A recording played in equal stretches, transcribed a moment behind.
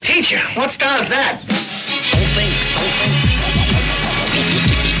Gotcha. What style is that? Whole thing.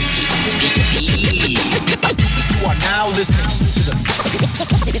 You are now listening to the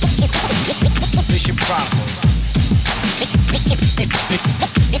Bishop Chronicles.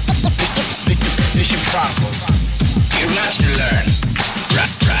 Bishop Chronicles. You must learn.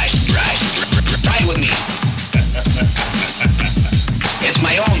 Try with me. It's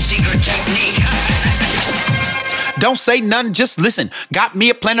my own secret technique. Don't say nothing, just listen. Got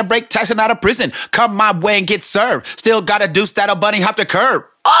me a plan to break Tyson out of prison. Come my way and get served. Still got a deuce that'll bunny hop the curb.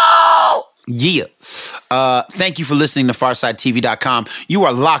 Oh! Yeah. Thank you for listening to FarsideTV.com. You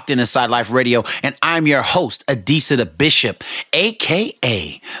are locked in Inside Life Radio, and I'm your host, Adisa the Bishop,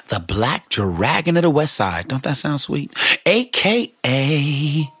 a.k.a. the Black Dragon of the West Side. Don't that sound sweet?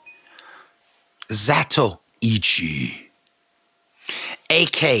 A.k.a. Zato Ichi,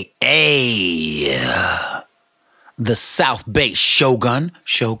 a.k.a. the South Bay Shogun,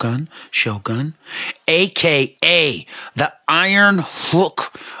 a.k.a. the Iron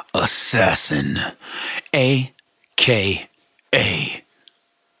Hook Assassin, a.k.a.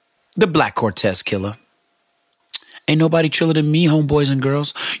 the Black Cortez Killer. Ain't nobody triller than me, homeboys and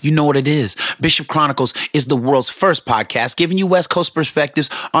girls. You know what it is. Bishop Chronicles is the world's first podcast giving you West Coast perspectives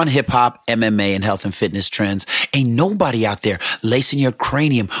on hip-hop, MMA, and health and fitness trends. Ain't nobody out there lacing your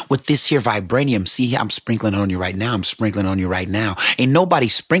cranium with this here vibranium. See, I'm sprinkling it on you right now. Ain't nobody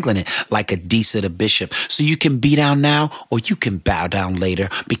sprinkling it like Adisa the Bishop. So you can be down now or you can bow down later,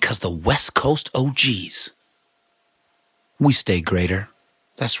 because the West Coast OGs, we stay greater.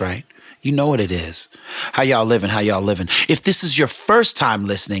 That's right. You know what it is. How y'all living? If this is your first time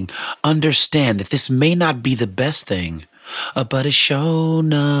listening, understand that this may not be the best thing, but it sure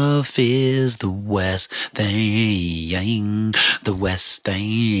enough is the West thing. The West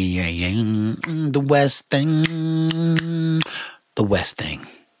thing.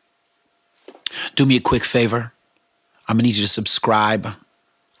 Do me a quick favor. I'm going to need you to subscribe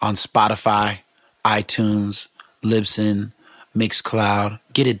on Spotify, iTunes, Libsyn, Mixcloud.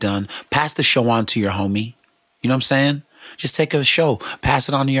 Get it done. Pass the show on to your homie. You know what I'm saying? Just take a show, pass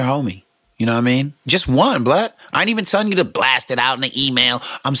it on to your homie. You know what I mean? Just one, blood. I ain't even telling you to blast it out in an email.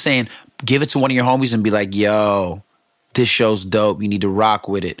 I'm saying give it to one of your homies and be like, yo, this show's dope. You need to rock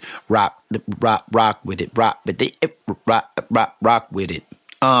with it. Rock with it. Rock with it.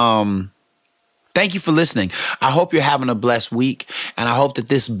 Thank you for listening. I hope you're having a blessed week, and I hope that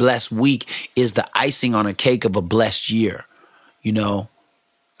this blessed week is the icing on a cake of a blessed year. You know,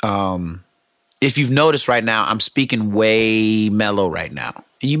 if you've noticed right now, I'm speaking way mellow right now.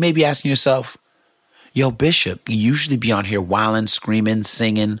 And you may be asking yourself, yo, Bishop, you usually be on here wilding, screaming,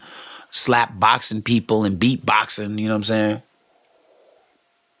 singing, slap boxing people and beatboxing. You know what I'm saying?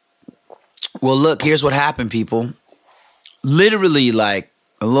 Well, look, here's what happened, people. Literally like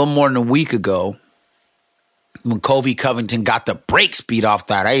a little more than a week ago, when Kobe Covington got the brakes beat off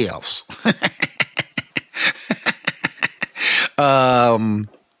that ass.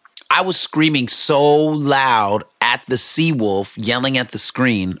 I was screaming so loud at the Seawolf, yelling at the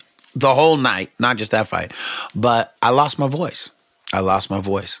screen the whole night, not just that fight, but I lost my voice.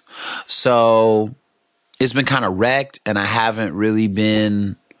 So it's been kind of wrecked, and I haven't really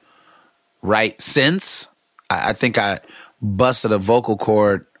been right since. I think I busted a vocal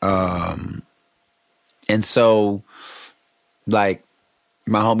cord. And so, like,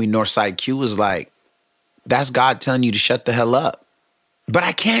 my homie Northside Q was like, that's God telling you to shut the hell up. But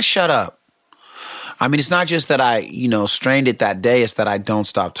I can't shut up. I mean, it's not just that I, strained it that day. It's that I don't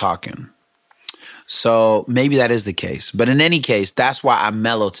stop talking. So maybe that is the case. But in any case, that's why I'm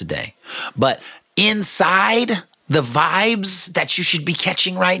mellow today. But inside, the vibes that you should be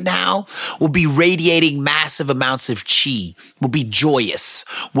catching right now will be radiating massive amounts of chi, will be joyous,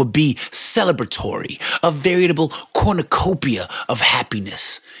 will be celebratory, a veritable cornucopia of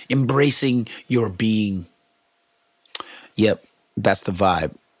happiness, embracing your being. Yep, that's the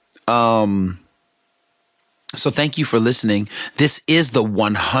vibe. So thank you for listening. This is the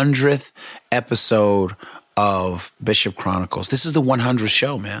 100th episode of Bishop Chronicles. This is the 100th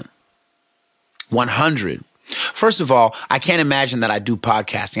show, man. 100. First of all, I can't imagine that I do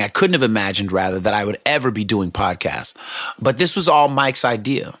podcasting. I couldn't have imagined, rather, that I would ever be doing podcasts. But this was all Mike's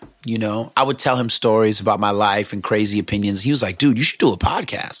idea, I would tell him stories about my life and crazy opinions. He was like, dude, you should do a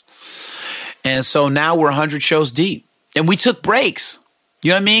podcast. And so now we're 100 shows deep. And we took breaks. You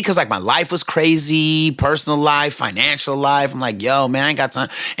know what I mean? Because, like, my life was crazy, personal life, financial life. I'm like, yo, man, I ain't got time.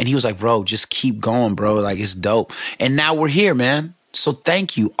 And he was like, bro, just keep going, bro. Like, it's dope. And now we're here, man. So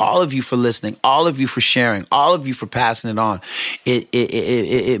thank you, all of you, for listening, all of you for sharing, all of you for passing it on.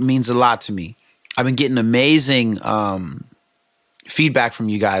 It means a lot to me. I've been getting amazing feedback from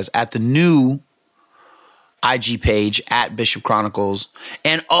you guys at the new IG page at Bishop Chronicles.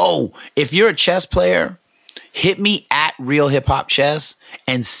 And if you're a chess player, hit me at Real Hip Hop Chess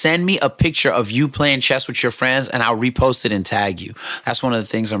and send me a picture of you playing chess with your friends, and I'll repost it and tag you. That's one of the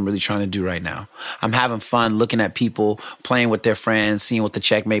things I'm really trying to do right now. I'm having fun looking at people playing with their friends, seeing what the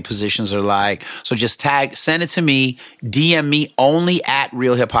checkmate positions are like. So just send it to me, DM me only at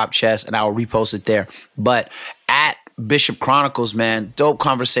Real Hip Hop Chess, and I'll repost it there. But at Bishop Chronicles, man, dope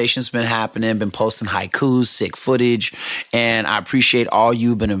conversations been happening, been posting haikus, sick footage, and I appreciate all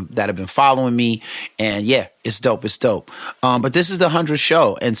you that have been following me. And yeah, it's dope. But this is the 100th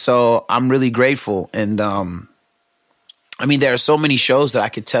show, and so I'm really grateful. And I mean, there are so many shows that I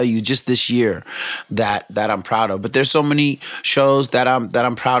could tell you just this year that I'm proud of. But there's so many shows that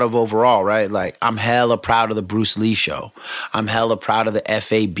I'm proud of overall, right? Like, I'm hella proud of the Bruce Lee show. I'm hella proud of the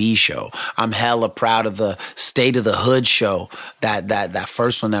FAB show. I'm hella proud of the State of the Hood show. That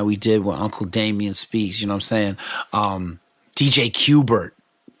first one that we did with Uncle Damien Speaks. You know what I'm saying? DJ Qbert.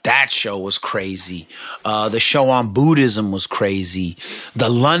 That show was crazy. The show on Buddhism was crazy. The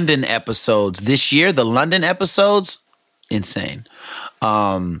London episodes this year, insane.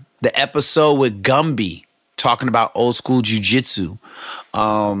 The episode with Gumby talking about old school jujitsu.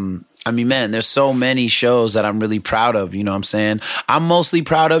 I mean, man, there's so many shows that I'm really proud of. You know what I'm saying? I'm mostly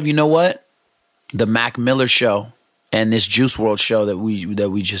proud of, you know what? The Mac Miller show and this Juice WRLD show that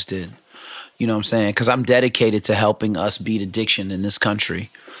we just did. You know what I'm saying? Because I'm dedicated to helping us beat addiction in this country.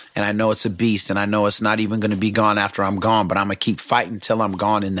 And I know it's a beast, and I know it's not even going to be gone after I'm gone, but I'm going to keep fighting till I'm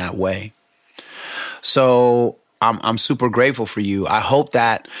gone in that way. So I'm super grateful for you. I hope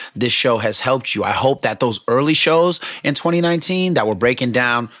that this show has helped you. I hope that those early shows in 2019 that were breaking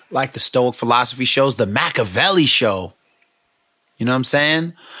down like the Stoic philosophy shows, the Machiavelli show, you know what I'm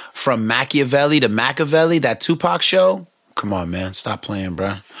saying? From Machiavelli to Machiavelli, that Tupac show. Come on, man. Stop playing,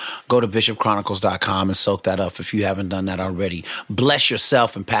 bro. Go to bishopchronicles.com and soak that up if you haven't done that already. Bless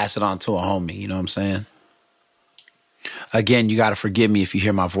yourself and pass it on to a homie. You know what I'm saying? Again, you got to forgive me if you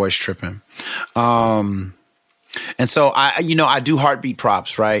hear my voice tripping. And so I do heartbeat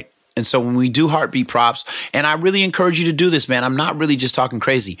props, right? And so when we do heartbeat props, and I really encourage you to do this, man. I'm not really just talking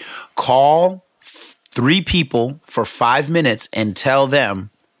crazy. Call 3 people for 5 minutes and tell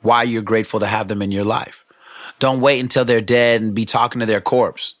them why you're grateful to have them in your life. Don't wait until they're dead and be talking to their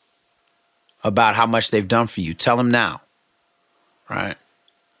corpse about how much they've done for you. Tell them now, right?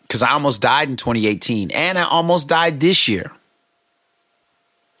 Because I almost died in 2018, and I almost died this year.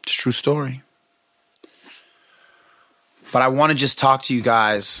 It's a true story. But I want to just talk to you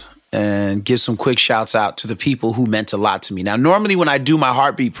guys and give some quick shouts out to the people who meant a lot to me. Now, normally when I do my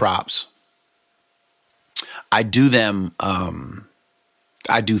heartbeat props, I do them,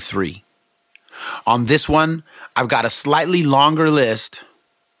 I do 3. On this one, I've got a slightly longer list,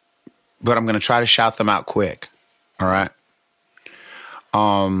 but I'm going to try to shout them out quick. All right.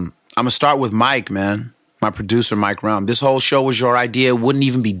 I'm going to start with Mike, man. My producer, Mike Rum. This whole show was your idea. Wouldn't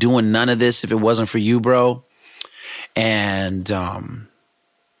even be doing none of this if it wasn't for you, bro. And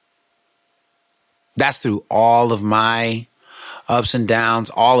that's through all of my ups and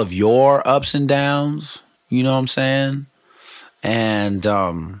downs, all of your ups and downs. You know what I'm saying? And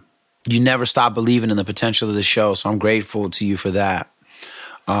you never stop believing in the potential of the show. So I'm grateful to you for that.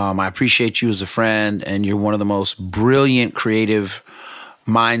 I appreciate you as a friend, and you're one of the most brilliant creative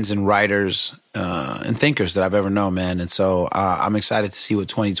minds and writers and thinkers that I've ever known, man. And so I'm excited to see what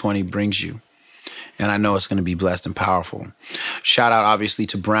 2020 brings you. And I know it's going to be blessed and powerful. Shout out, obviously,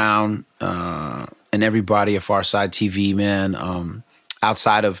 to Brown and everybody at Farside TV, man.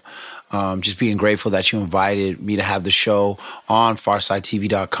 Outside of just being grateful that you invited me to have the show on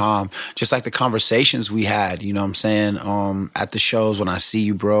FarsideTV.com. Just like the conversations we had, you know what I'm saying, at the shows when I see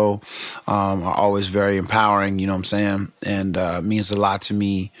you, bro, are always very empowering, you know what I'm saying? And it means a lot to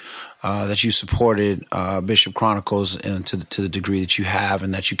me that you supported Bishop Chronicles and to the degree that you have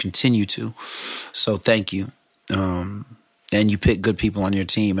and that you continue to. So thank you. And you pick good people on your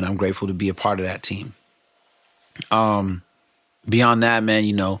team, and I'm grateful to be a part of that team. Beyond that, man,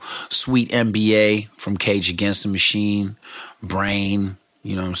 you know, Sweet NBA from Cage Against the Machine, Brain,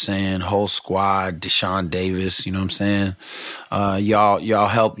 you know what I'm saying, whole squad, Deshaun Davis, you know what I'm saying? Y'all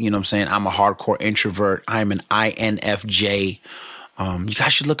help, you know what I'm saying? I'm a hardcore introvert. I'm an INFJ. You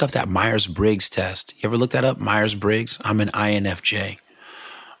guys should look up that Myers-Briggs test. You ever look that up? Myers-Briggs? I'm an INFJ,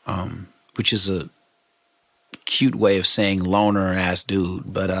 which is a cute way of saying loner ass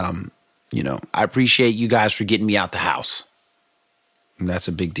dude. But, you know, I appreciate you guys for getting me out the house. And that's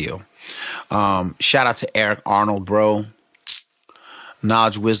a big deal. Shout out to Eric Arnold, bro.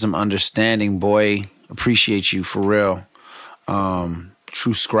 Knowledge, wisdom, understanding, boy. Appreciate you for real.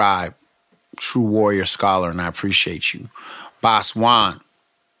 true scribe, true warrior scholar, and I appreciate you. Boss Juan,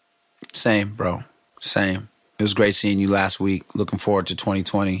 same, bro, same. It was great seeing you last week. Looking forward to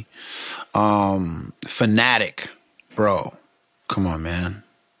 2020. Fanatic, bro. Come on, man.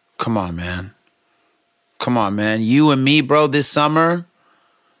 Come on, man. Come on, man. You and me, bro, this summer,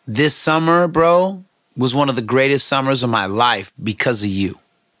 bro, was one of the greatest summers of my life because of you.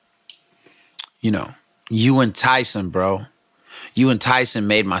 You know, you and Tyson, bro. You and Tyson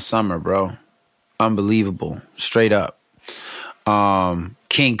made my summer, bro. Unbelievable. Straight up.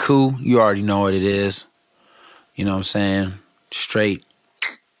 King Koo, you already know what it is. You know what I'm saying? Straight.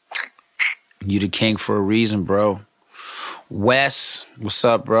 You the king for a reason, bro. Wes, what's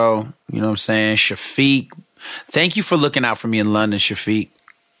up, bro? You know what I'm saying? Shafiq, thank you for looking out for me in London, Shafiq.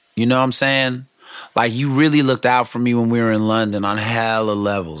 You know what I'm saying? Like, you really looked out for me when we were in London on hella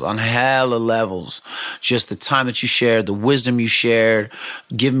levels. Just the time that you shared, the wisdom you shared,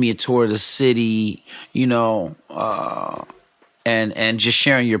 giving me a tour of the city, you know, and just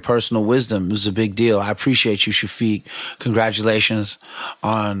sharing your personal wisdom was a big deal. I appreciate you, Shafiq. Congratulations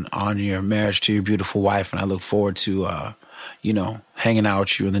on your marriage to your beautiful wife, and I look forward to, you know, hanging out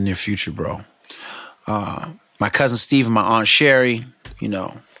with you in the near future, bro. My cousin Steve and my aunt Sherry, you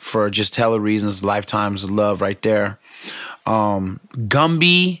know, for just hella reasons, lifetimes of love right there.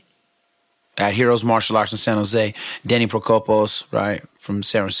 Gumby at Heroes Martial Arts in San Jose. Danny Prokopos, right, from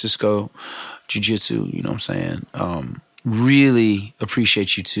San Francisco Jiu-Jitsu, you know what I'm saying? Really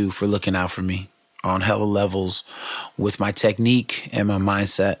appreciate you too for looking out for me on hella levels with my technique and my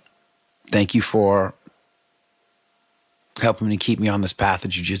mindset. Thank you for helping me keep me on this path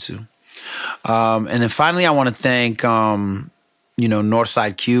of jiu-jitsu. And then finally, I want to thank, you know,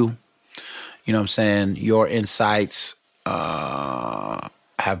 Northside Q. You know what I'm saying? Your insights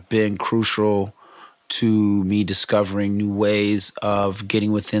have been crucial to me discovering new ways of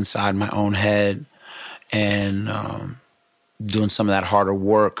getting within inside my own head and doing some of that harder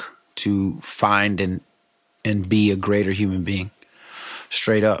work to find and be a greater human being.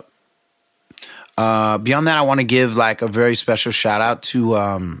 Straight up. Beyond that, I want to give like a very special shout out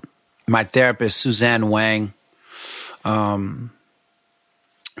to my therapist, Suzanne Wang.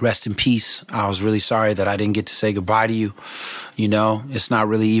 Rest in peace. I was really sorry that I didn't get to say goodbye to you. You know, it's not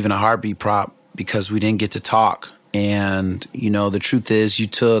really even a heartbeat prop because we didn't get to talk. And, you know, the truth is you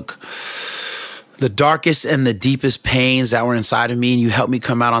took the darkest and the deepest pains that were inside of me, and you helped me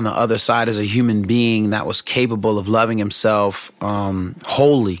come out on the other side as a human being that was capable of loving himself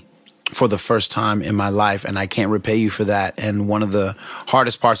wholly for the first time in my life, and I can't repay you for that. And one of the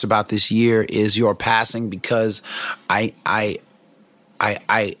hardest parts about this year is your passing, because I'm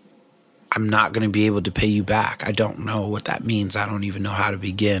not going to be able to pay you back. I don't know what that means. I don't even know how to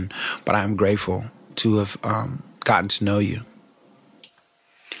begin, but I'm grateful to have gotten to know you.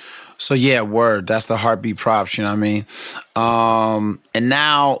 So yeah, word, that's the heartbeat props, you know what I mean? And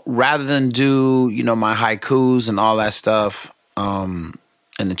now, rather than do, you know, my haikus and all that stuff,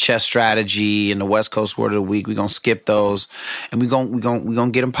 and the chess strategy and the West Coast word of the week, we're going to skip those and we're going to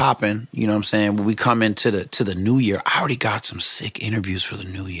get them popping, you know what I'm saying? When we come into the new year, I already got some sick interviews for the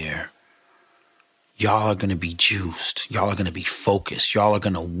new year. Y'all are going to be juiced. Y'all are going to be focused. Y'all are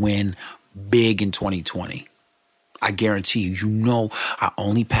going to win big in 2020. I guarantee you, you know, I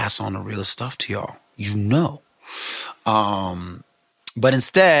only pass on the realest stuff to y'all. You know. But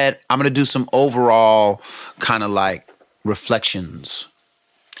instead, I'm going to do some overall kind of like reflections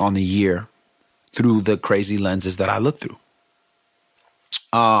on the year through the crazy lenses that I look through.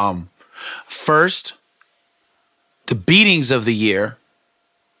 First, the beatings of the year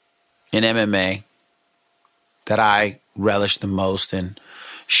in MMA that I relish the most and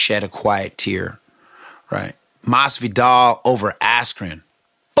shed a quiet tear, right? Masvidal over Askren.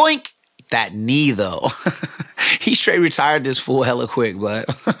 Boink! That knee, though. He straight retired this fool hella quick, but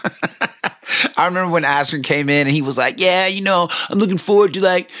I remember when Askren came in and he was like, yeah, you know, I'm looking forward to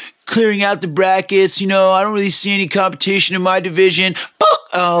like clearing out the brackets. You know, I don't really see any competition in my division. Book!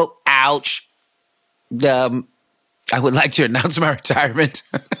 Oh, ouch. I would like to announce my retirement.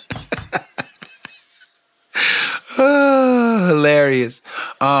 Hilarious.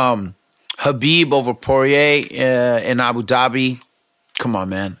 Khabib over Poirier in Abu Dhabi. Come on,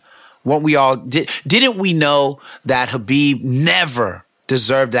 man. What we all didn't we know that Khabib never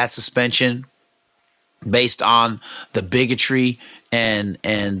deserved that suspension based on the bigotry and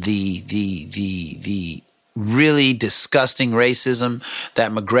the really disgusting racism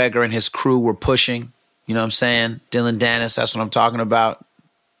that McGregor and his crew were pushing? You know what I'm saying? Dylan Dennis, that's what I'm talking about.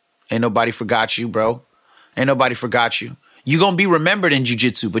 Ain't nobody forgot you, bro. Ain't nobody forgot you. You gonna be remembered in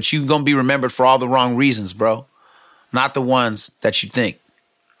jiu-jitsu, but you gonna be remembered for all the wrong reasons, bro. not the ones that you think.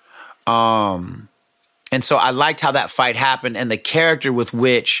 And so I liked how that fight happened and the character with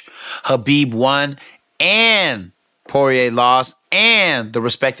which Khabib won and Poirier lost and the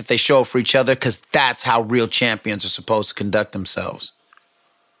respect that they show for each other, because that's how real champions are supposed to conduct themselves.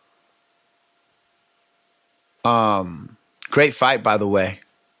 Great fight, by the way.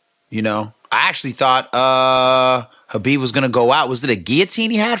 You know, I actually thought Khabib was going to go out. Was it a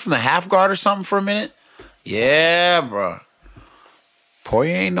guillotine he had from the half guard or something for a minute? Yeah, bro.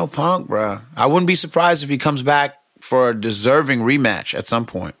 Poirier ain't no punk, bro. I wouldn't be surprised if he comes back for a deserving rematch at some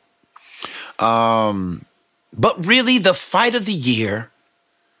point. But really, the fight of the year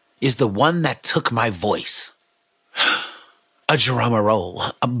is the one that took my voice. A drum roll.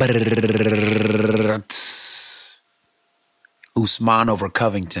 Usman over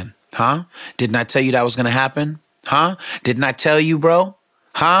Covington. Huh? Didn't I tell you that was going to happen? Huh? Didn't I tell you, bro?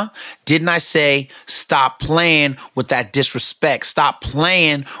 Huh? Didn't I say stop playing with that disrespect? Stop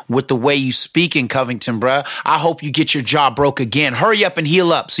playing with the way you speak in Covington, bro. I hope you get your jaw broke again. Hurry up and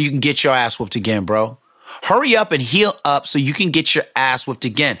heal up so you can get your ass whooped again, bro. Hurry up and heal up so you can get your ass whipped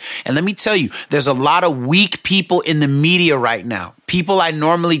again. And let me tell you, there's a lot of weak people in the media right now. People I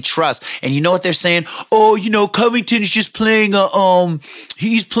normally trust. And you know what they're saying? Oh, you know, Covington's just playing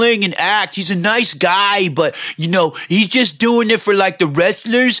he's playing an act. He's a nice guy, but, you know, he's just doing it for like the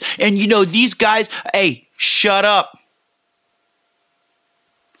wrestlers. And, you know, these guys, hey, shut up.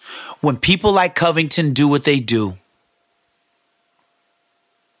 When people like Covington do what they do,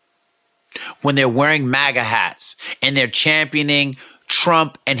 when they're wearing MAGA hats and they're championing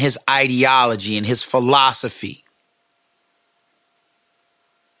Trump and his ideology and his philosophy,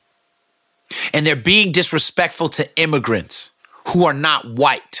 and they're being disrespectful to immigrants who are not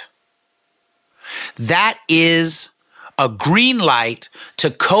white, that is a green light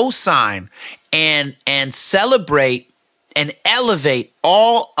to co-sign and celebrate and elevate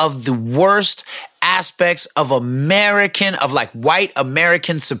all of the worst aspects of like white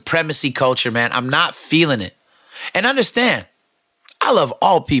American supremacy culture, man. I'm not feeling it. And understand, I love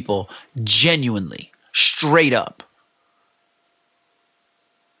all people genuinely, straight up.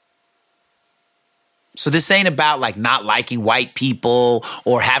 So this ain't about like not liking white people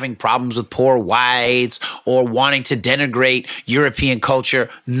or having problems with poor whites or wanting to denigrate European culture.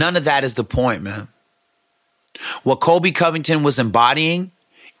 None of that is the point, man. What Colby Covington was embodying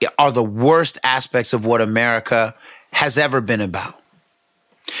are the worst aspects of what America has ever been about.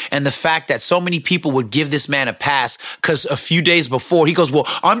 And the fact that so many people would give this man a pass because a few days before he goes, well,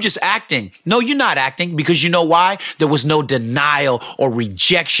 I'm just acting. No, you're not acting, because you know why? There was no denial or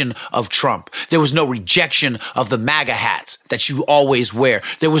rejection of Trump. There was no rejection of the MAGA hats that you always wear.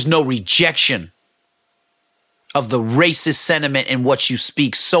 There was no rejection of the racist sentiment in what you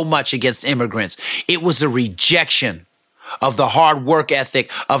speak so much against immigrants. It was a rejection of the hard work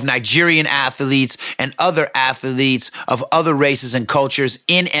ethic of Nigerian athletes and other athletes of other races and cultures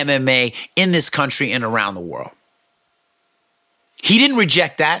in MMA in this country and around the world. He didn't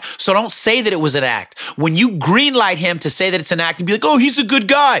reject that, so don't say that it was an act. When you greenlight him to say that it's an act and be like, oh, he's a good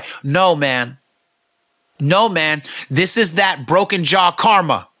guy. No, man. No, man. This is that broken jaw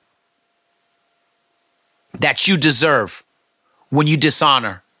karma that you deserve when you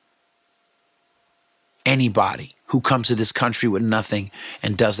dishonor anybody who comes to this country with nothing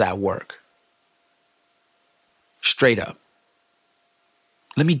and does that work. Straight up.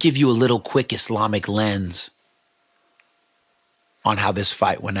 Let me give you a little quick Islamic lens on how this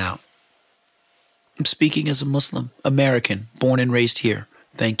fight went out. I'm speaking as a Muslim American, born and raised here.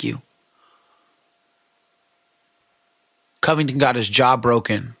 Thank you. Covington got his jaw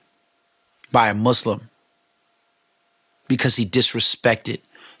broken by a Muslim because he disrespected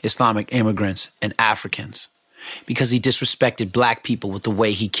Islamic immigrants and Africans, because he disrespected black people with the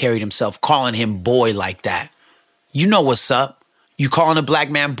way he carried himself, calling him boy like that. You know what's up. You calling a black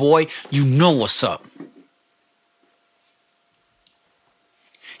man boy, you know what's up.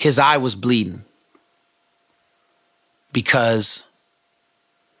 His eye was bleeding because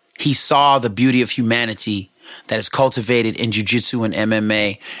he saw the beauty of humanity that is cultivated in jiu-jitsu and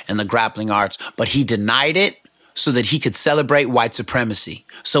MMA and the grappling arts, but he denied it so that he could celebrate white supremacy.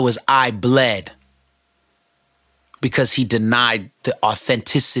 So his eye bled because he denied the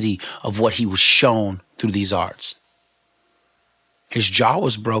authenticity of what he was shown through these arts. His jaw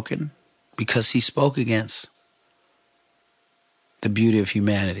was broken because he spoke against the beauty of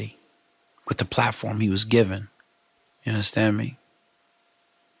humanity with the platform he was given. You understand me?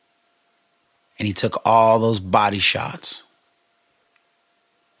 And he took all those body shots,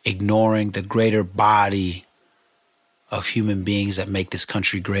 ignoring the greater body of human beings that make this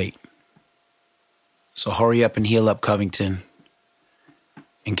country great. So hurry up and heal up, Covington,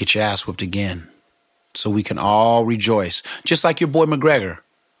 and get your ass whooped again, so we can all rejoice, just like your boy McGregor.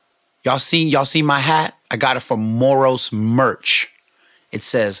 Y'all seen my hat? I got it from Moros Merch. It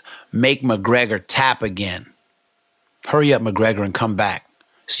says, "Make McGregor tap again." Hurry up, McGregor, and come back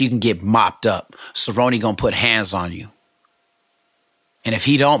so you can get mopped up. Cerrone gonna put hands on you. And if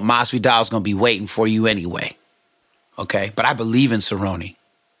he don't, Masvidal's gonna be waiting for you anyway. Okay? But I believe in Cerrone.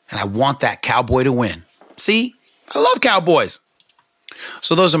 And I want that cowboy to win. See? I love cowboys.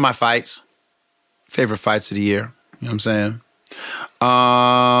 So those are my fights. Favorite fights of the year. You know what I'm saying?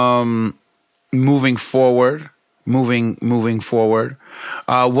 Moving forward. What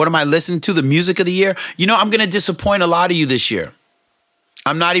am I listening to? The music of the year? You know, I'm going to disappoint a lot of you this year.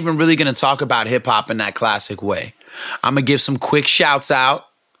 I'm not even really going to talk about hip hop in that classic way. I'm going to give some quick shouts out.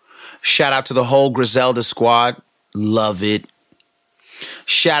 Shout out to the whole Griselda squad. Love it.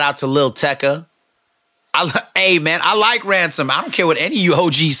 Shout out to Lil Tecca. Hey, man, I like Ransom. I don't care what any of you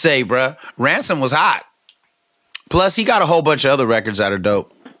OGs say, bruh. Ransom was hot. Plus, he got a whole bunch of other records that are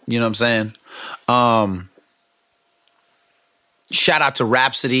dope. You know what I'm saying? Shout out to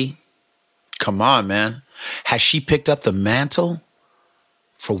Rhapsody. Come on, man. Has she picked up the mantle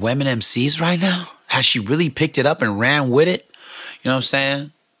for women MCs right now? Has she really picked it up and ran with it? You know what I'm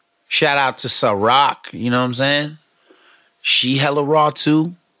saying? Shout out to Ciroc. You know what I'm saying? She hella raw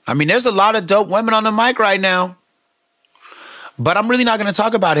too. I mean, there's a lot of dope women on the mic right now. But I'm really not going to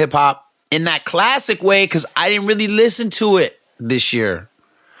talk about hip hop in that classic way because I didn't really listen to it this year.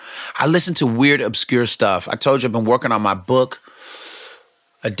 I listened to weird, obscure stuff. I told you I've been working on my book,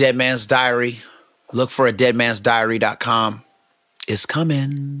 A Dead Man's Diary. Look for adeadmansdiary.com. It's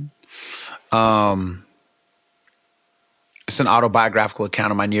coming. It's an autobiographical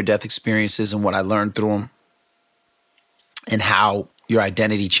account of my near-death experiences and what I learned through them and how your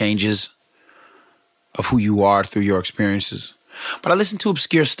identity changes of who you are through your experiences. But I listen to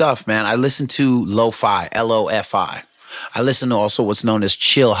obscure stuff, man. I listen to lo-fi, L-O-F-I. I listen to also what's known as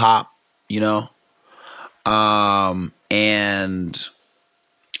chill hop, you know? And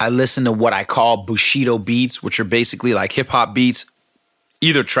I listen to what I call Bushido beats, which are basically like hip-hop beats,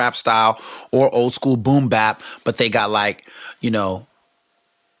 either trap style or old school boom bap, but they got like, you know,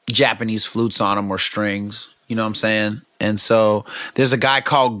 Japanese flutes on them or strings, you know what I'm saying? And so there's a guy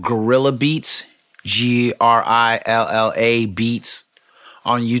called Gorilla Beats, Grilla Beats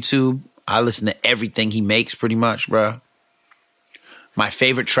on YouTube. I listen to everything he makes pretty much, bro. My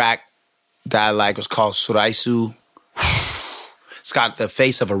favorite track that I like was called Suraisu. It's got the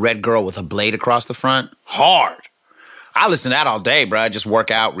face of a red girl with a blade across the front. Hard. I listen to that all day, bro. I just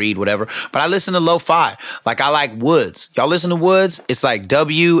work out, read, whatever. But I listen to lo-fi. Like I like Woods. Y'all listen to Woods? It's like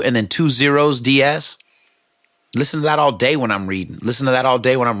W and then 2 zeros DS. Listen to that all day when I'm reading. Listen to that all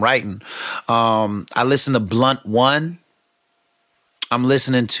day when I'm writing. I listen to Blunt One. I'm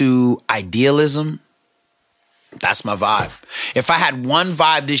listening to Idealism. That's my vibe. If I had one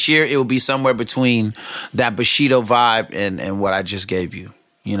vibe this year, it would be somewhere between that Bushido vibe and what I just gave you.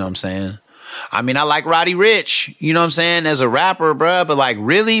 You know what I'm saying? I mean, I like Roddy Ricch, you know what I'm saying, as a rapper, bruh. But like,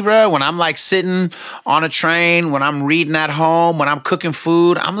 really, bruh, when I'm like sitting on a train, when I'm reading at home, when I'm cooking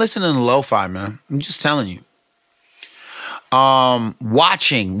food, I'm listening to lo-fi, man. I'm just telling you.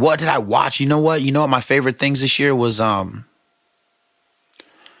 Watching. What did I watch? You know what? You know what my favorite things this year was Dave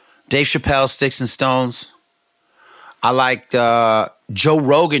Chappelle, Sticks and Stones. I liked Joe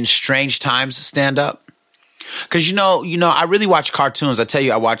Rogan's Strange Times stand-up. Because, you know, I really watch cartoons. I tell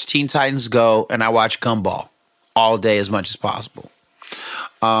you, I watch Teen Titans Go and I watch Gumball all day as much as possible.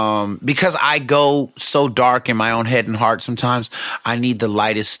 Because I go so dark in my own head and heart sometimes, I need the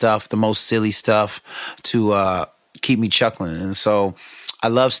lightest stuff, the most silly stuff to keep me chuckling. And so I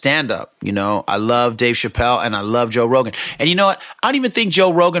love stand-up, you know. I love Dave Chappelle and I love Joe Rogan. And you know what? I don't even think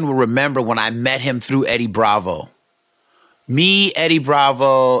Joe Rogan will remember when I met him through Eddie Bravo. Me, Eddie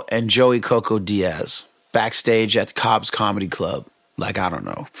Bravo, and Joey Coco Diaz backstage at the Cobb's Comedy Club, like, I don't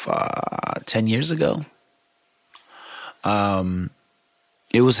know, 10 years ago.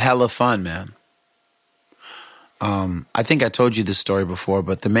 It was hella fun, man. I think I told you this story before,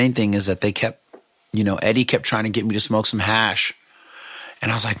 but the main thing is that they kept, you know, Eddie kept trying to get me to smoke some hash.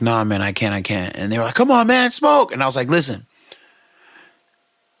 And I was like, nah, man, I can't. And they were like, come on, man, smoke. And I was like, listen,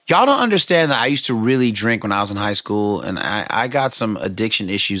 y'all don't understand that I used to really drink when I was in high school, and I got some addiction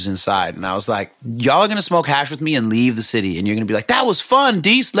issues inside. And I was like, y'all are going to smoke hash with me and leave the city. And you're going to be like, that was fun,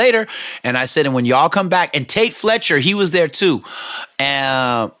 Deece, later. And I said, and when y'all come back, and Tate Fletcher, he was there too.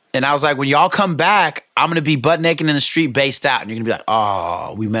 And I was like, when y'all come back, I'm going to be butt naked in the street, based out. And you're going to be like,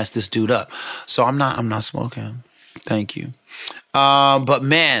 oh, we messed this dude up. So I'm not smoking. Thank you. But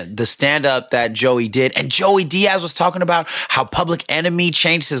man, the stand-up that Joey did, and Joey Diaz was talking about how Public Enemy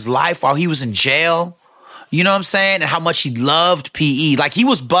changed his life while he was in jail. You know what I'm saying? And how much he loved PE. Like, he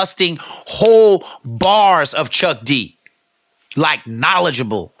was busting whole bars of Chuck D. Like,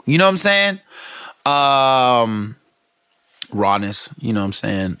 knowledgeable. You know what I'm saying? Rawness. You know what I'm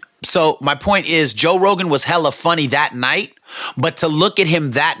saying? So my point is, Joe Rogan was hella funny that night, but to look at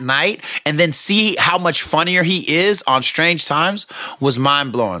him that night and then see how much funnier he is on Strange Times was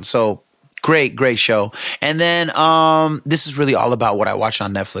mind-blowing. So great show. And then this is really all about what I watch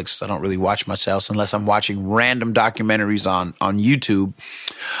on Netflix. I don't really watch much else unless I'm watching random documentaries on YouTube.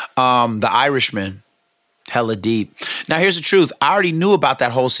 The Irishman, hella deep. Now here's the truth. I already knew about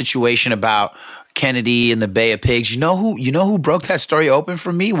that whole situation about Kennedy and the Bay of Pigs. You know who broke that story open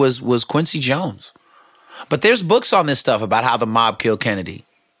for me was Quincy Jones. But there's books on this stuff about how the mob killed Kennedy.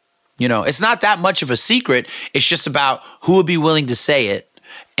 You know, it's not that much of a secret. It's just about who would be willing to say it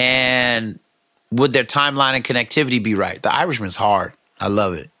and would their timeline and connectivity be right. The Irishman's hard. I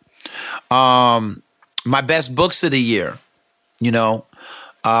love it. My best books of the year, not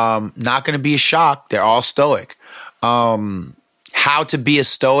going to be a shock. They're all Stoic. How to Be a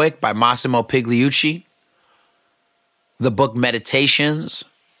Stoic by Massimo Pigliucci. The book Meditations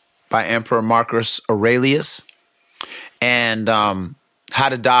by Emperor Marcus Aurelius. And How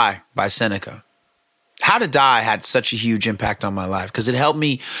to Die by Seneca. How to Die had such a huge impact on my life because it helped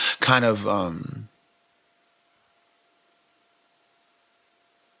me kind of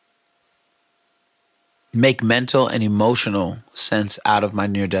make mental and emotional sense out of my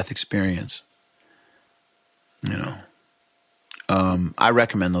near-death experience. I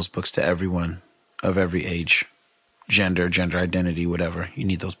recommend those books to everyone of every age, gender identity, whatever. You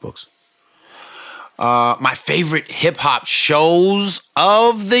need those books. My favorite hip-hop shows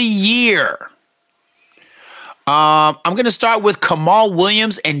of the year. I'm going to start with Kamal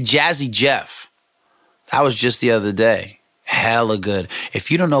Williams and Jazzy Jeff. That was just the other day. Hella good.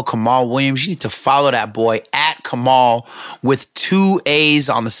 If you don't know Kamal Williams, you need to follow that boy at Kamal with 2 A's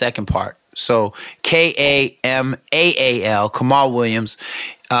on the second part. So Kamaal, Kamal Williams.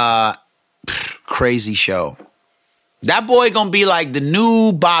 Crazy show. That boy gonna be like the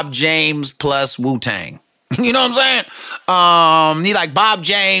new Bob James plus Wu-Tang. You know what I'm saying? He like Bob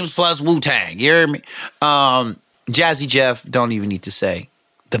James plus Wu-Tang. You hear me? Jazzy Jeff, don't even need to say.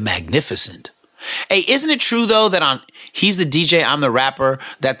 The Magnificent. Hey, isn't it true though that he's the DJ, I'm the rapper,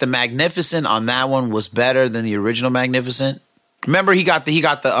 that the Magnificent on that one was better than the original Magnificent? Remember he got the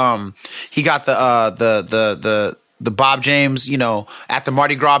Bob James, at the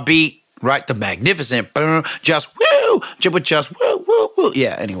Mardi Gras beat, right? The Magnificent, just woo, just woo, woo, woo.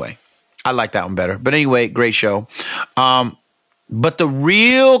 Yeah, anyway. I like that one better. But anyway, great show. But the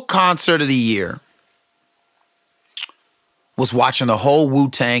real concert of the year was watching the whole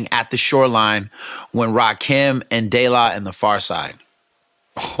Wu-Tang at the Shoreline when Rakim and De La and the Pharcyde.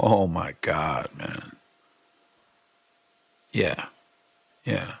 Oh my God, man. Yeah.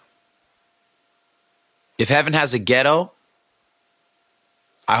 If Heaven Has a Ghetto,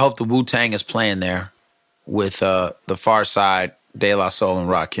 I hope the Wu-Tang is playing there with the Pharcyde, De La Soul, and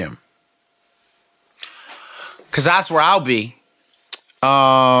Rakim. Because that's where I'll be.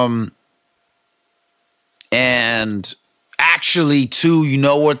 And actually, too, you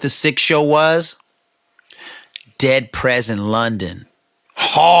know what the sick show was? Dead Prez in London.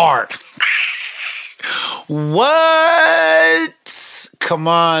 Hard. What? Come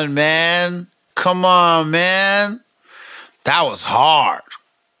on, man. That was hard.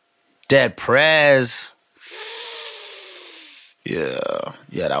 Dead Prez. Yeah,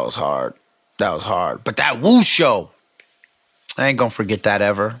 that was hard. But that Wu show, I ain't gonna forget that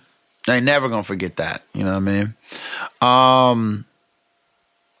ever. I ain't never gonna forget that. You know what I mean?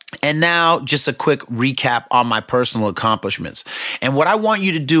 And now just a quick recap on my personal accomplishments. And what I want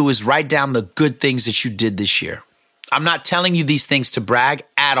you to do is write down the good things that you did this year. I'm not telling you these things to brag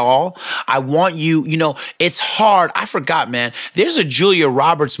at all. I want you, it's hard. I forgot, man. There's a Julia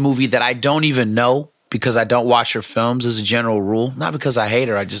Roberts movie that I don't even know because I don't watch her films as a general rule. Not because I hate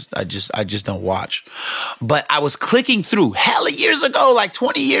her. I just don't watch. But I was clicking through hella years ago, like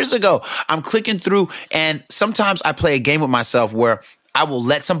 20 years ago. I'm clicking through, and sometimes I play a game with myself where I will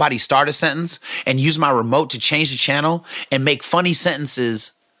let somebody start a sentence and use my remote to change the channel and make funny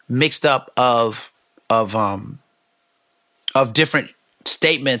sentences mixed up of different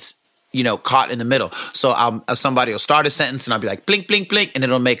statements, caught in the middle. So somebody will start a sentence and I'll be like, blink, blink, blink, and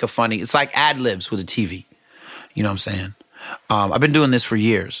it'll make a funny, it's like ad libs with a TV. You know what I'm saying? I've been doing this for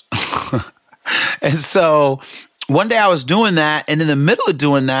years. And so one day I was doing that, and in the middle of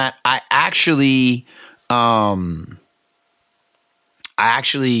doing that, I actually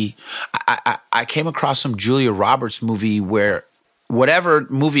I came across some Julia Roberts movie where whatever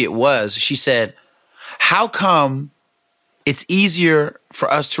movie it was, she said, how come it's easier for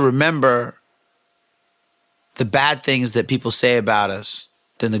us to remember the bad things that people say about us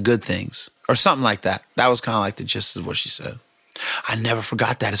than the good things, or something like that. That was kind of like the gist of what she said. I never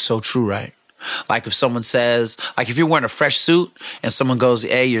forgot that. It's so true, right? Like if someone says, like if you're wearing a fresh suit and someone goes,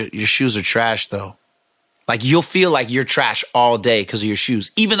 hey, your shoes are trash though. Like you'll feel like you're trash all day because of your shoes,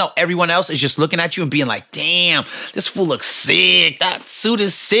 even though everyone else is just looking at you and being like, damn, this fool looks sick. That suit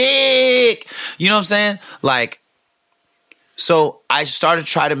is sick. You know what I'm saying? Like, so I started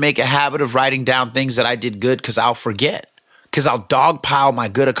trying to make a habit of writing down things that I did good because I'll forget. Because I'll dogpile my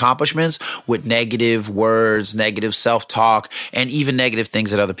good accomplishments with negative words, negative self-talk, and even negative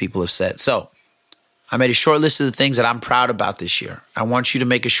things that other people have said. So I made a short list of the things that I'm proud about this year. I want you to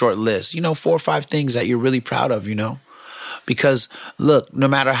make a short list, 4 or 5 things that you're really proud of, Because look, no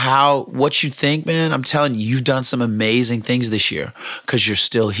matter what you think, man, I'm telling you, you've done some amazing things this year because you're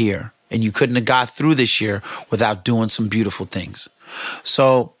still here. And you couldn't have got through this year without doing some beautiful things.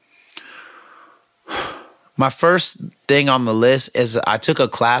 So my first thing on the list is I took a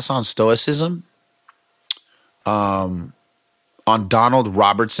class on Stoicism on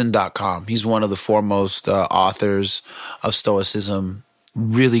DonaldRobertson.com. He's one of the foremost authors of Stoicism.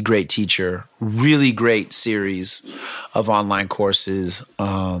 Really great teacher, really great series of online courses.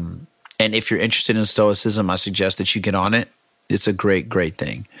 And if you're interested in Stoicism, I suggest that you get on it. It's a great, great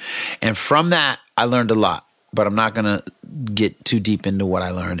thing. And from that, I learned a lot, but I'm not going to get too deep into what I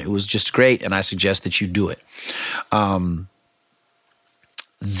learned. It was just great, and I suggest that you do it.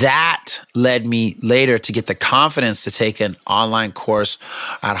 That led me later to get the confidence to take an online course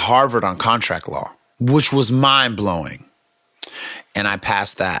at Harvard on contract law, which was mind-blowing. And I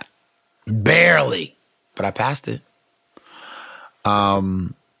passed that. Barely, but I passed it.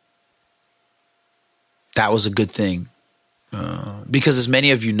 That was a good thing. Because as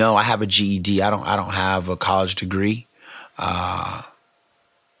many of you know, I have a GED. I don't have a college degree. I've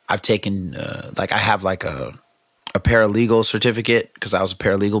taken I have like a paralegal certificate because I was a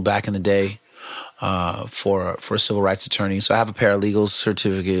paralegal back in the day for a civil rights attorney. So I have a paralegal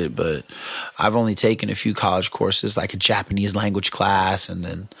certificate, but I've only taken a few college courses, like a Japanese language class and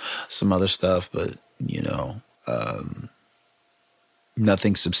then some other stuff. But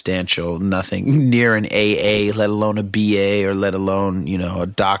nothing substantial, nothing near an AA, let alone a BA, or let alone, a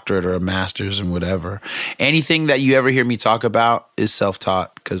doctorate or a master's and whatever. Anything that you ever hear me talk about is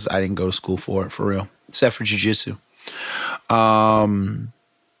self-taught because I didn't go to school for it, for real, except for jiu-jitsu. So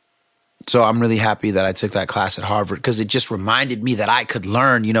I'm really happy that I took that class at Harvard because it just reminded me that I could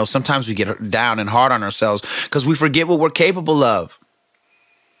learn. Sometimes we get down and hard on ourselves because we forget what we're capable of.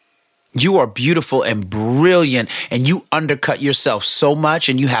 You are beautiful and brilliant, and you undercut yourself so much,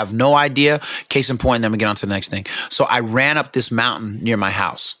 and you have no idea. Case in point, then we get on to the next thing. So I ran up this mountain near my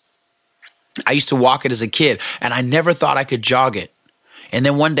house. I used to walk it as a kid, and I never thought I could jog it. And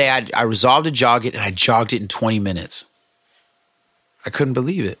then one day I resolved to jog it, and I jogged it in 20 minutes. I couldn't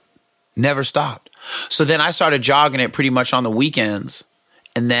believe it. Never stopped. So then I started jogging it pretty much on the weekends,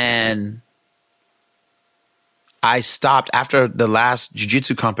 and then I stopped after the last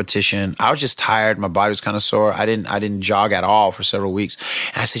jiu-jitsu competition. I was just tired. My body was kind of sore. I didn't jog at all for several weeks.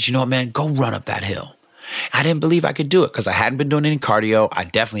 And I said, you know what, man, go run up that hill. I didn't believe I could do it because I hadn't been doing any cardio. I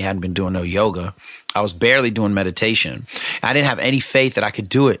definitely hadn't been doing no yoga. I was barely doing meditation. I didn't have any faith that I could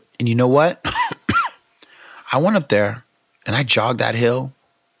do it. And you know what? I went up there and I jogged that hill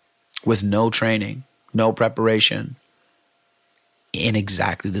with no training, no preparation, in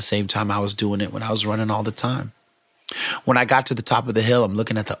exactly the same time I was doing it when I was running all the time. When I got to the top of the hill, I'm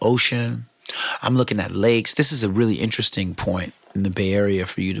looking at the ocean. I'm looking at lakes. This is a really interesting point in the Bay Area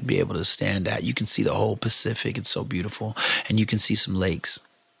for you to be able to stand at. You can see the whole Pacific. It's so beautiful. And you can see some lakes.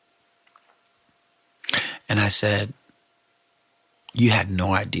 And I said, you had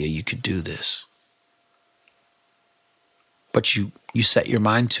no idea you could do this. But you set your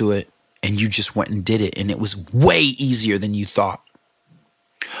mind to it and you just went and did it. And it was way easier than you thought.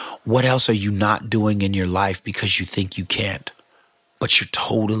 What else are you not doing in your life because you think you can't, but you're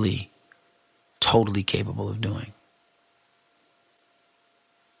totally, totally capable of doing?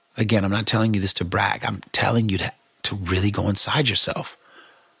 Again, I'm not telling you this to brag. I'm telling you to really go inside yourself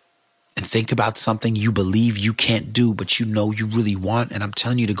and think about something you believe you can't do, but you know you really want. And I'm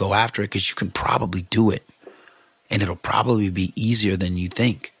telling you to go after it because you can probably do it. And it'll probably be easier than you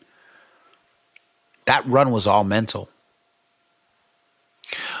think. That run was all mental.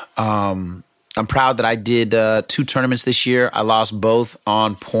 I'm proud that I did 2 tournaments this year. I lost both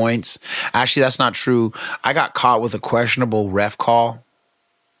on points. Actually, that's not true. I got caught with a questionable ref call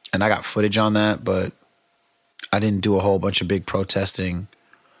and I got footage on that, but I didn't do a whole bunch of big protesting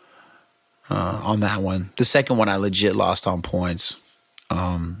on that one. The second one, I legit lost on points.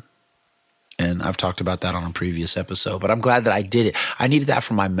 And I've talked about that on a previous episode, but I'm glad that I did it. I needed that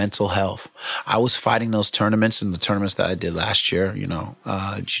for my mental health. I was fighting those tournaments and the tournaments that I did last year,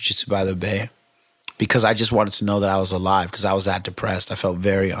 Jiu-Jitsu by the Bay, because I just wanted to know that I was alive, because I was that depressed. I felt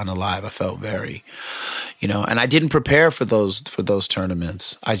very unalive. I felt very, and I didn't prepare for those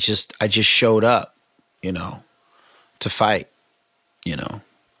tournaments. I just showed up, to fight,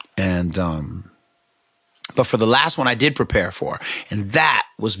 and but for the last one I did prepare for, and that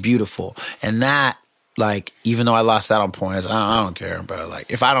was beautiful. And that, like, even though I lost that on points, I don't care. But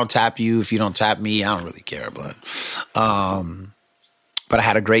like, if I don't tap you, if you don't tap me, I don't really care. But I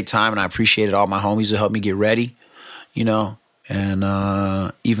had a great time, and I appreciated all my homies who helped me get ready,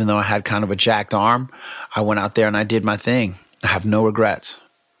 And even though I had kind of a jacked arm, I went out there and I did my thing. I have no regrets.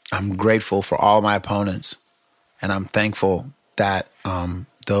 I'm grateful for all my opponents, and I'm thankful that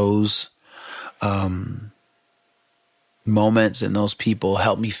those moments and those people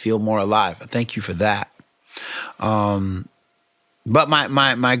helped me feel more alive. Thank you for that. But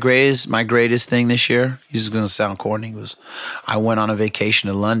my greatest thing this year, this is going to sound corny, was I went on a vacation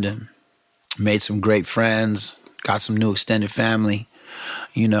to London, made some great friends, got some new extended family,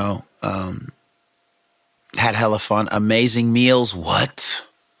 had hella fun, amazing meals. What?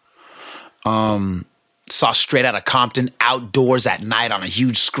 Saw Straight Outta Compton outdoors at night on a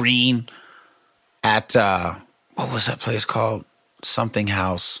huge screen at, what was that place called? Something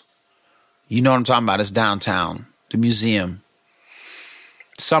House. You know what I'm talking about. It's downtown. The museum.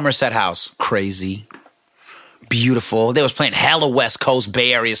 Somerset House. Crazy. Beautiful. They was playing hella West Coast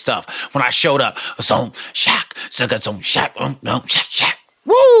Bay Area stuff. When I showed up, some shack, some shack, shack.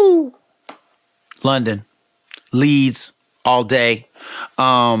 Woo! London. Leeds. All day.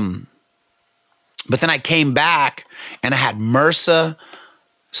 But then I came back and I had MRSA,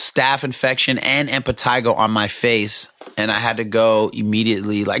 staph infection, and impetigo on my face. And I had to go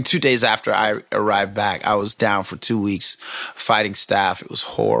immediately, like 2 days after I arrived back. I was down for 2 weeks fighting staph. It was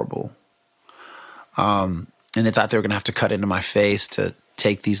horrible. And they thought they were going to have to cut into my face to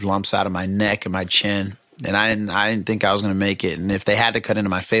take these lumps out of my neck and my chin. And I didn't think I was going to make it. And if they had to cut into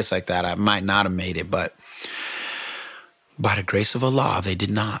my face like that, I might not have made it. But by the grace of Allah, they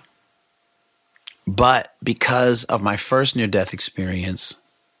did not. But because of my first near-death experience,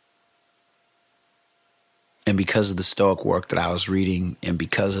 and because of the Stoic work that I was reading, and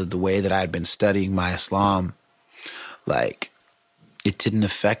because of the way that I had been studying my Islam, like, it didn't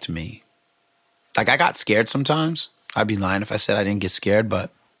affect me. Like, I got scared sometimes. I'd be lying if I said I didn't get scared,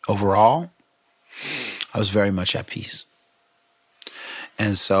 but overall, I was very much at peace.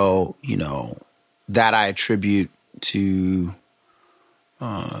 And so, that I attribute to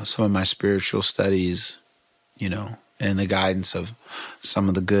some of my spiritual studies, and the guidance of some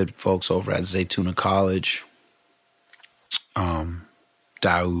of the good folks over at Zaytuna College,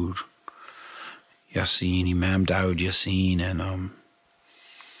 Dawood Yassin, Imam Dawood Yassin, and,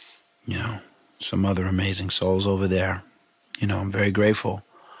 some other amazing souls over there. I'm very grateful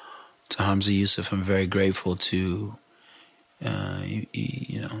to Hamza Yusuf. I'm very grateful to, Imam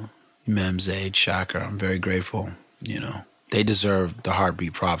Zaid Shakir. I'm very grateful, They deserve the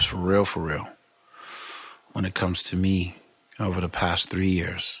heartbeat props for real, when it comes to me over the past 3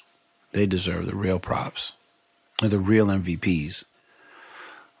 years. They deserve the real props. They're the real MVPs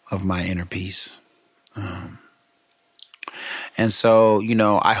of my inner peace. And so,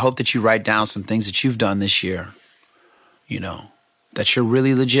 I hope that you write down some things that you've done this year, that you're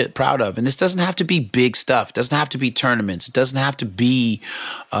really legit proud of. And this doesn't have to be big stuff. It doesn't have to be tournaments. It doesn't have to be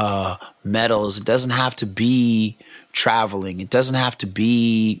medals. It doesn't have to be traveling. It doesn't have to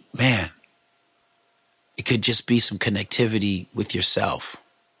be, it could just be some connectivity with yourself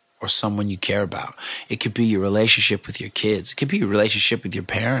or someone you care about. It could be your relationship with your kids. It could be your relationship with your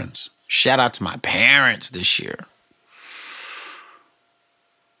parents. Shout out to my parents this year.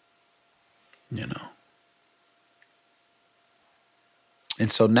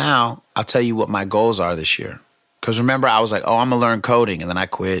 And so now I'll tell you what my goals are this year. Because remember, I was like, I'm going to learn coding, and then I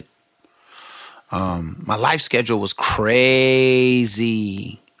quit. My life schedule was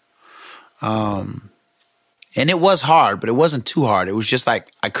crazy. And it was hard, but it wasn't too hard. It was just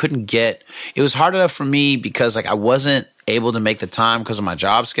like it was hard enough for me because like I wasn't able to make the time because of my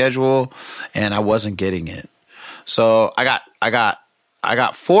job schedule, and I wasn't getting it. So I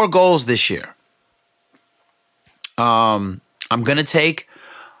got 4 goals this year. I'm going to take,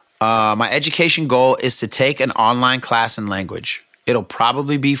 my education goal is to take an online class in language. It'll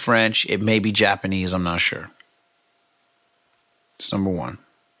probably be French. It may be Japanese. I'm not sure. It's number 1.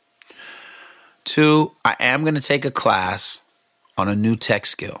 2, I am going to take a class on a new tech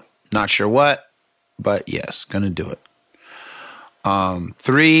skill. Not sure what, but yes, going to do it.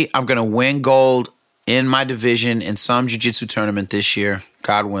 3, I'm going to win gold in my division in some jiu-jitsu tournament this year,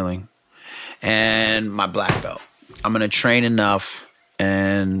 God willing. And my black belt. I'm going to train enough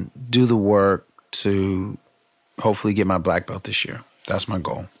and do the work to hopefully get my black belt this year. That's my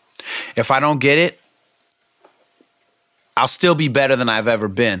goal. If I don't get it, I'll still be better than I've ever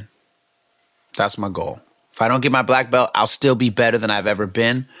been. That's my goal. If I don't get my black belt, I'll still be better than I've ever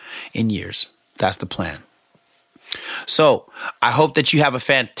been in years. That's the plan. So I hope that you have a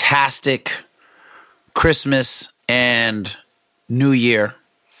fantastic Christmas and New Year.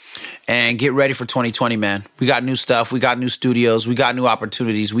 And get ready for 2020, man. We got new stuff. We got new studios. We got new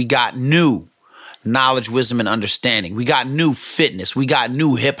opportunities. We got new knowledge, wisdom, and understanding. We got new fitness. We got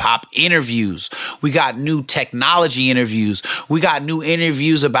new hip-hop interviews. We got new technology interviews. We got new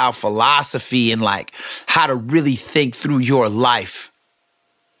interviews about philosophy and like how to really think through your life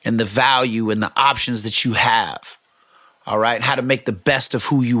and the value and the options that you have. All right? How to make the best of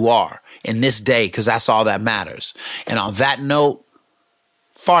who you are in this day, because that's all that matters. And on that note,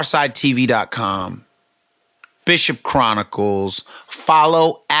 FarsideTV.com, Bishop Chronicles,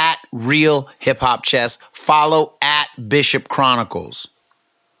 follow at Real Hip Hop Chess, follow at Bishop Chronicles.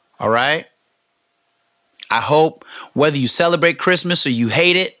 All right? I hope whether you celebrate Christmas or you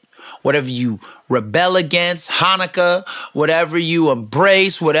hate it, whatever you rebel against, Hanukkah, whatever you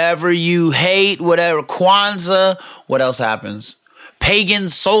embrace, whatever you hate, whatever, Kwanzaa, what else happens? Pagan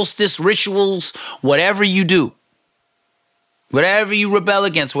solstice rituals, whatever you do. Whatever you rebel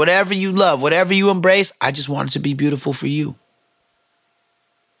against, whatever you love, whatever you embrace, I just want it to be beautiful for you.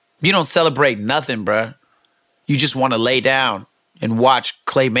 You don't celebrate nothing, bruh. You just want to lay down and watch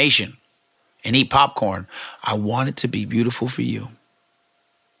claymation and eat popcorn. I want it to be beautiful for you.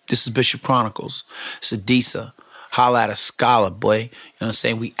 This is Bishop Chronicles. It's Adisa. Holla at a scholar, boy. You know what I'm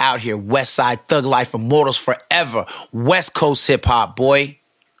saying? We out here. West Side Thug Life, Immortals Forever. West Coast hip hop, boy.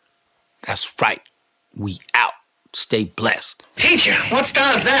 That's right. We out. Stay blessed. Teacher, what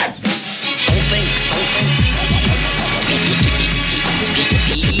style is that? Whole thing.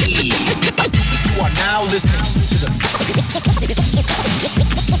 You are now listening to the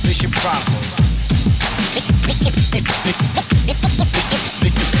Bishop Chronicles.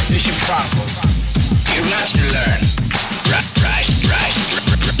 Bishop Chronicles. You're lots to learn. Right.